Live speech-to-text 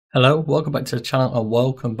Hello, welcome back to the channel and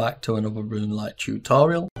welcome back to another Runelite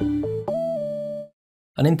tutorial.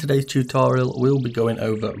 And in today's tutorial we'll be going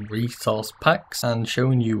over resource packs and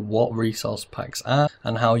showing you what resource packs are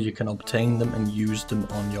and how you can obtain them and use them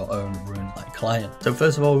on your own Runelite client. So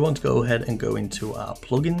first of all, we want to go ahead and go into our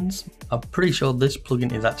plugins. I'm pretty sure this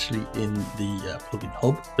plugin is actually in the plugin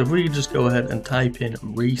hub. So if we just go ahead and type in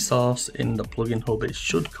resource in the plugin hub, it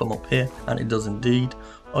should come up here, and it does indeed.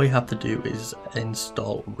 All you have to do is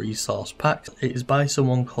install resource packs. It is by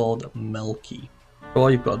someone called Melky. So all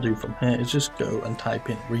you've got to do from here is just go and type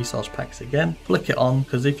in resource packs again, flick it on,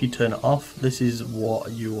 because if you turn it off, this is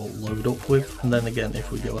what you will load up with. And then again, if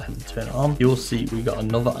we go ahead and turn it on, you'll see we got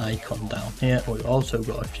another icon down here. We've also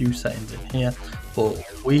got a few settings in here, but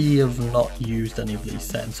we have not used any of these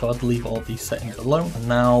settings, so I'd leave all these settings alone. And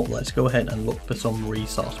now let's go ahead and look for some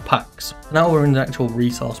resource packs. Now we're in the actual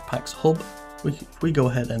resource packs hub. If we go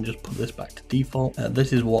ahead and just put this back to default,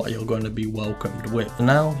 this is what you're going to be welcomed with.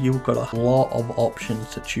 Now you've got a lot of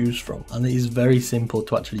options to choose from, and it is very simple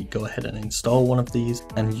to actually go ahead and install one of these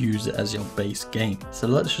and use it as your base game. So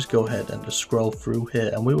let's just go ahead and just scroll through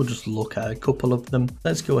here, and we will just look at a couple of them.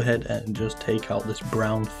 Let's go ahead and just take out this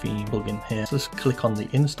brown theme plugin here. So just click on the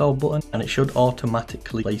install button and it should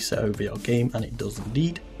automatically place it over your game, and it does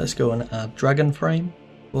indeed. Let's go and add Dragon Frame.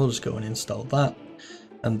 We'll just go and install that.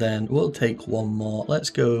 And then we'll take one more.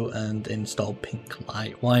 Let's go and install Pink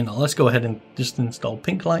Light. Why not? Let's go ahead and just install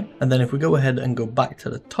Pink Light. And then if we go ahead and go back to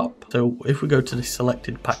the top, so if we go to the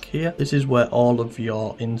selected pack here, this is where all of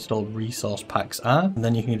your installed resource packs are. And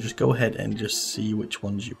then you can just go ahead and just see which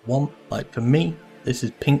ones you want. Like for me, this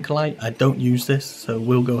is Pink Light. I don't use this, so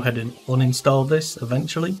we'll go ahead and uninstall this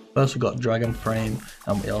eventually. First we got Dragon Frame,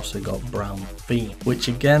 and we also got Brown Theme, which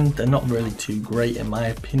again, they're not really too great in my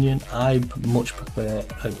opinion. I much prefer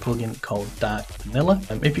a plugin called Dark Vanilla.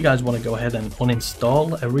 If you guys want to go ahead and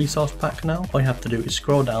uninstall a resource pack now, all you have to do is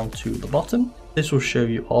scroll down to the bottom. This will show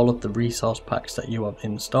you all of the resource packs that you have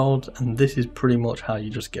installed, and this is pretty much how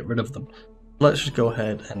you just get rid of them. Let's just go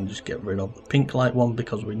ahead and just get rid of the Pink Light one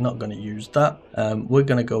because we're not going to use that. We're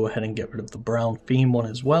going to go ahead and get rid of the Brown Theme one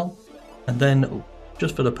as well. And then,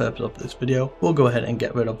 just for the purpose of this video, we'll go ahead and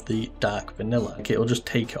get rid of the Dark Vanilla. Okay, it'll just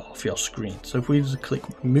take it off your screen. So if we just click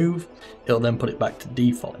remove, it'll then put it back to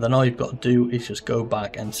default. Then all you've got to do is just go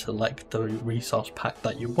back and select the resource pack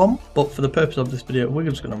that you want. But for the purpose of this video, we're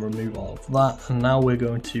just going to remove all of that. And now we're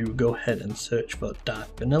going to go ahead and search for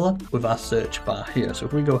Dark Vanilla with our search bar here. So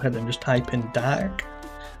if we go ahead and just type in dark,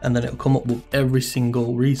 and then it'll come up with every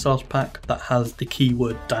single resource pack that has the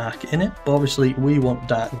keyword dark in it. But obviously we want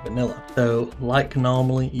Dark Vanilla, so like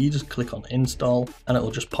normally you just click on install and it'll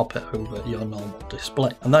just pop it over your normal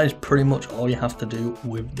display. And that is pretty much all you have to do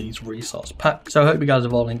with these resource packs. So I hope you guys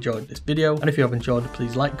have all enjoyed this video, and if you have enjoyed it,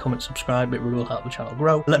 please like, comment, subscribe. It really will help the channel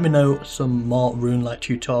grow. Let me know some more Runelite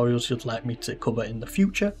tutorials you'd like me to cover in the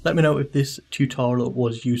future. Let me know if this tutorial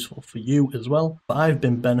was useful for you as well. But I've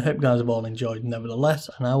been Ben. I hope you guys have all enjoyed nevertheless,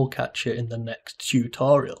 and I will catch you in the next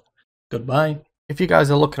tutorial. Goodbye. If you guys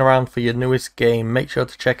are looking around for your newest game, make sure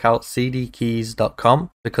to check out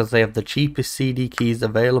CDKeys.com because they have the cheapest CD keys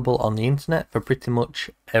available on the internet for pretty much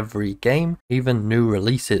every game, even new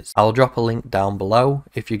releases. I'll drop a link down below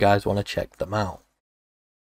if you guys want to check them out.